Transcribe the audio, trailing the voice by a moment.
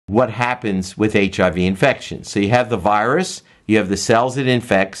what happens with HIV infection. So you have the virus, you have the cells it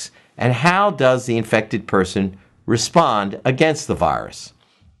infects, and how does the infected person respond against the virus?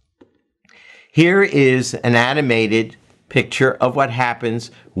 Here is an animated picture of what happens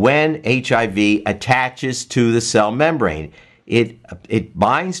when HIV attaches to the cell membrane. It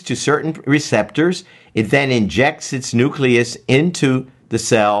binds to certain receptors. It then injects its nucleus into the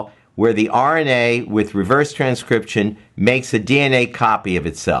cell, where the RNA with reverse transcription makes a DNA copy of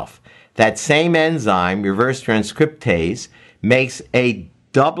itself. That same enzyme, reverse transcriptase, makes a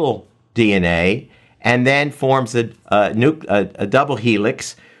double DNA and then forms a double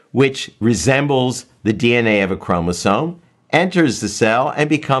helix, which resembles the DNA of a chromosome, enters the cell, and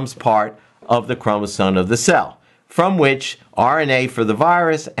becomes part of the chromosome of the cell, from which RNA for the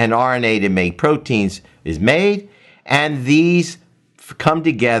virus and RNA to make proteins is made, and these come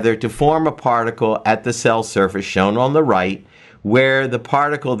together to form a particle at the cell surface, shown on the right, where the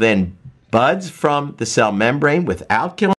particle then buds from the cell membrane without killing